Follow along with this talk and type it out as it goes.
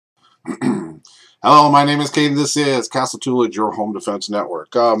Hello, my name is Caden. This is Castle Toolage, your home defense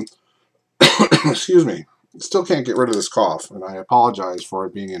network. Excuse me. Still can't get rid of this cough, and I apologize for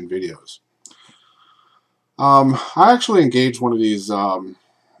it being in videos. I actually engaged one of these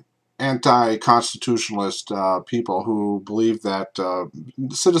anti-constitutionalist people who believe that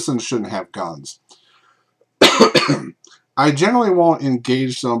citizens shouldn't have guns. I generally won't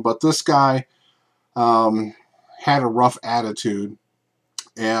engage them, but this guy had a rough attitude,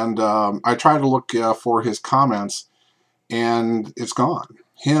 and I tried to look for his comments, and it's gone.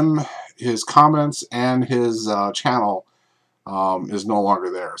 His comments, and his channel is no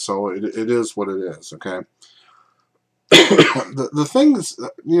longer there. So it is what it is, okay? the thing is,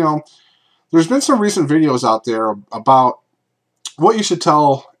 there's been some recent videos out there about what you should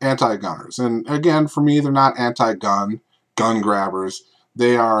tell anti-gunners. And again, for me, they're not anti-gun, gun grabbers.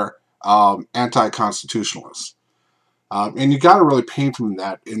 They are anti-constitutionalists. And you got to really paint them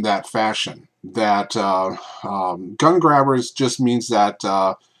in that fashion. That gun grabbers just means that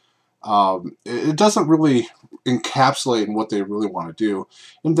it doesn't really encapsulate in what they really want to do,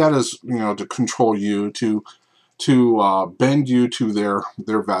 and that is, to control you, to bend you to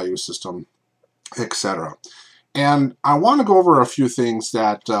their value system, etc. And I want to go over a few things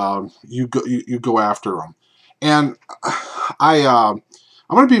that you go after them. And I'm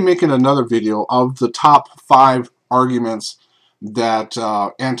going to be making another video of the top 5 arguments that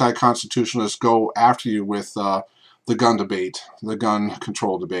anti-constitutionalists go after you with the gun debate, the gun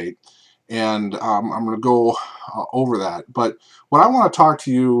control debate. And I'm going to go over that. But what I want to talk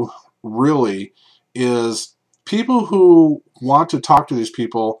to you really is people who want to talk to these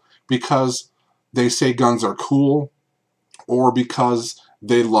people because they say guns are cool or because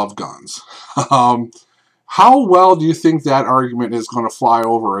they love guns. How well do you think that argument is going to fly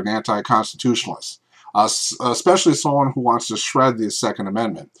over an anti-constitutionalist? Especially someone who wants to shred the Second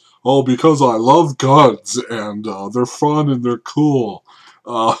Amendment. Oh, because I love guns, and they're fun and they're cool.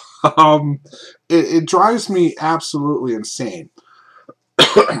 It drives me absolutely insane.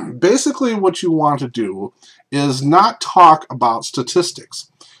 Basically, what you want to do is not talk about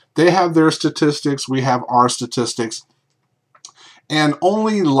statistics. They have their statistics, we have our statistics, and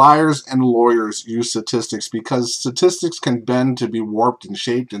only liars and lawyers use statistics because statistics can bend to be warped and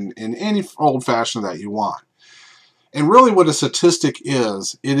shaped in any old fashion that you want. And really what a statistic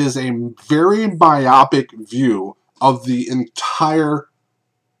is, it is a very myopic view of the entire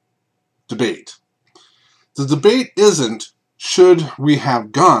debate. The debate isn't, should we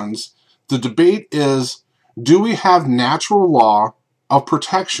have guns? The debate is, do we have natural law of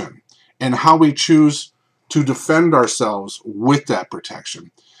protection and how we choose to defend ourselves with that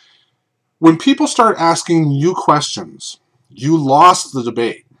protection? When people start asking you questions, you lost the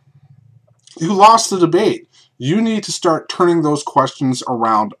debate. You lost the debate. You need to start turning those questions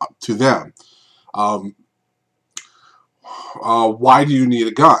around to them. Why do you need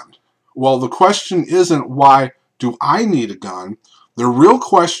a gun? Well, the question isn't why do I need a gun. The real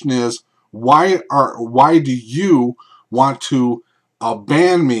question is why do you want to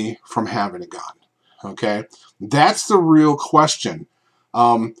ban me from having a gun? Okay, that's the real question.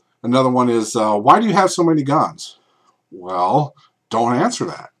 Another one is why do you have so many guns? Well, don't answer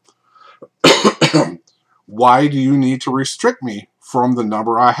that. Why do you need to restrict me from the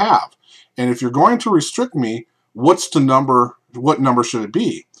number I have? And if you're going to restrict me, what's the number? What number should it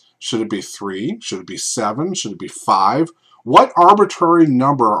be? Should it be 3? Should it be 7? Should it be 5? What arbitrary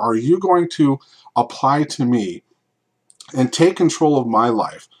number are you going to apply to me and take control of my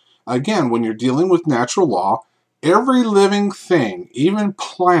life? Again, when you're dealing with natural law, every living thing, even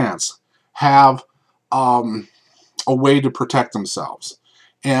plants, have a way to protect themselves.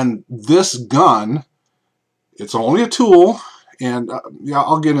 And this gun, it's only a tool, and yeah,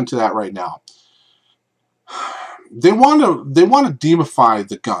 I'll get into that right now. They want to demify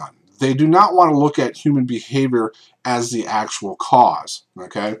the gun. They do not want to look at human behavior as the actual cause.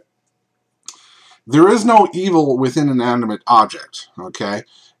 Okay, there is no evil within an inanimate object. Okay,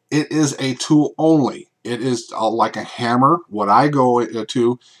 it is a tool only. It is like a hammer. What I go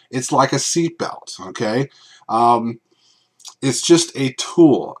to, it's like a seatbelt. Okay, it's just a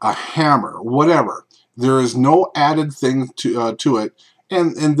tool, a hammer, whatever. There is no added thing to it,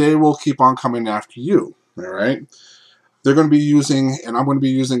 and they will keep on coming after you. All right. They're going to be using, and I'm going to be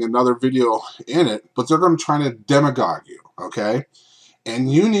using another video in it, but they're going to try to demagogue you, okay?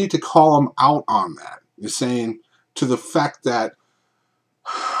 And you need to call them out on that. You're saying to the fact that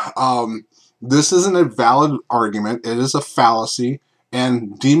this isn't a valid argument, it is a fallacy,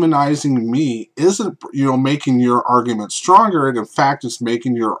 and demonizing me isn't, making your argument stronger, and in fact, it's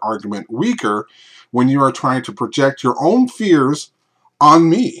making your argument weaker when you are trying to project your own fears on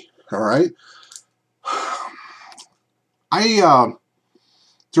me, All right.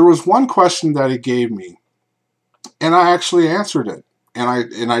 There was one question that he gave me, and I actually answered it, and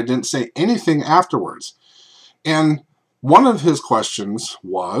I didn't say anything afterwards. And one of his questions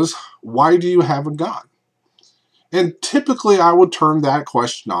was, why do you have a gun? And typically I would turn that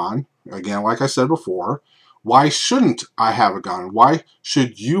question on, again, like I said before, why shouldn't I have a gun? Why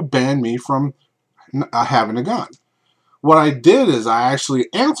should you ban me from having a gun? What I did is I actually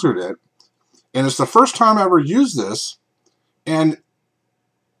answered it, and it's the first time I ever used this, and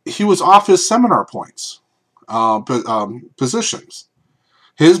he was off his seminar points, positions.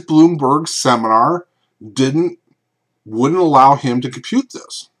 His Bloomberg seminar wouldn't allow him to compute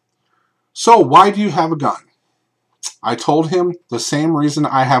this. So why do you have a gun? I told him the same reason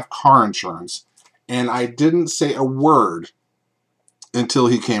I have car insurance, and I didn't say a word until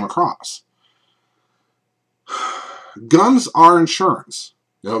he came across. Guns are insurance,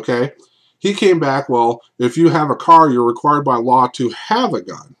 okay? He came back, well, if you have a car, you're required by law to have a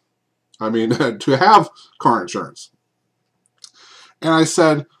gun. I mean, to have car insurance. And I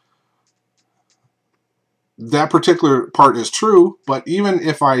said, that particular part is true, but even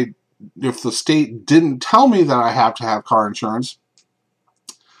if the state didn't tell me that I have to have car insurance,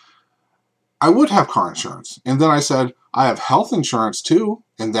 I would have car insurance. And then I said, I have health insurance too,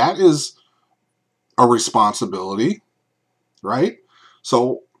 and that is a responsibility, right?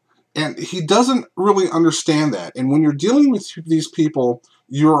 So, and he doesn't really understand that. And when you're dealing with these people,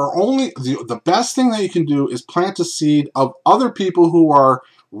 you're only, the best thing that you can do is plant a seed of other people who are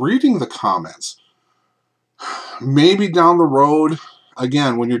reading the comments. Maybe down the road,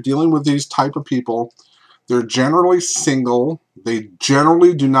 again, when you're dealing with these type of people, they're generally single. They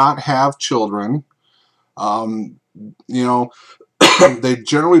generally do not have children. You know, they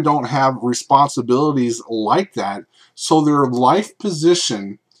generally don't have responsibilities like that. So their life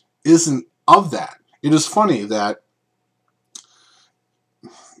position isn't of that. It is funny that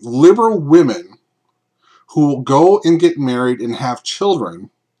liberal women who will go and get married and have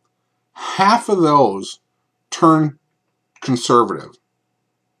children, half of those turn conservative.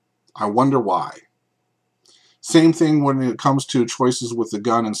 I wonder why. Same thing when it comes to choices with the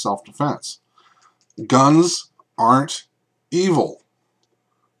gun and self-defense. Guns aren't evil.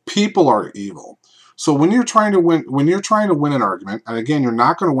 People are evil. So when you're trying to win an argument, and again, you're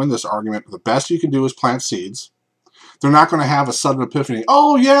not going to win this argument, the best you can do is plant seeds. They're not going to have a sudden epiphany.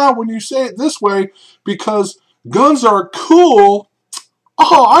 Oh yeah, when you say it this way, because guns are cool.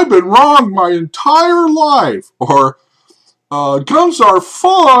 Oh, I've been wrong my entire life. Or guns are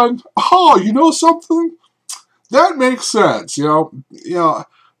fun. Oh, you know something? That makes sense. You know.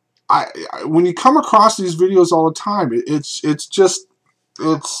 When you come across these videos all the time, it's just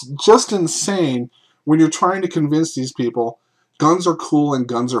insane when you're trying to convince these people guns are cool and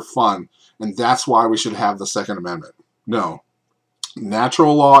guns are fun, and that's why we should have the Second Amendment. No.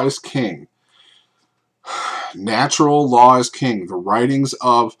 Natural law is king. Natural law is king. The writings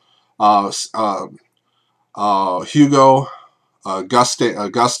of Hugo,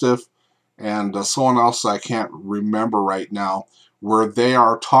 Gustave, and someone else I can't remember right now, where they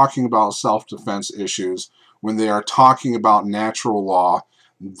are talking about self-defense issues, when they are talking about natural law,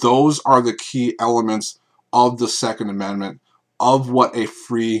 those are the key elements of the Second Amendment, of what a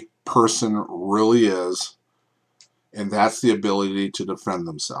free person really is, and that's the ability to defend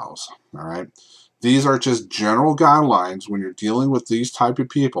themselves. All right? These are just general guidelines when you're dealing with these type of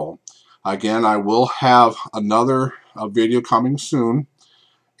people. Again, I will have another video coming soon,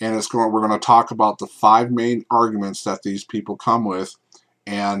 and we're going to talk about the 5 main arguments that these people come with,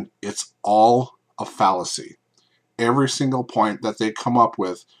 and it's all a fallacy. Every single point that they come up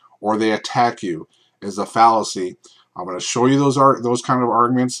with or they attack you is a fallacy. I'm going to show you those kind of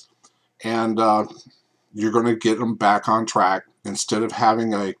arguments, and you're going to get them back on track instead of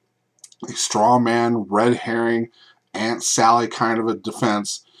having a straw man, red herring, Aunt Sally kind of a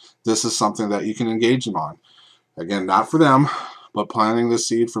defense. This is something that you can engage them on. Again, not for them, but planting the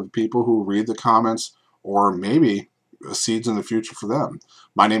seed for the people who read the comments, or maybe seeds in the future for them.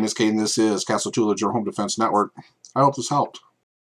 My name is Caden. This is Castle Tutelage, your home defense network. I hope this helped.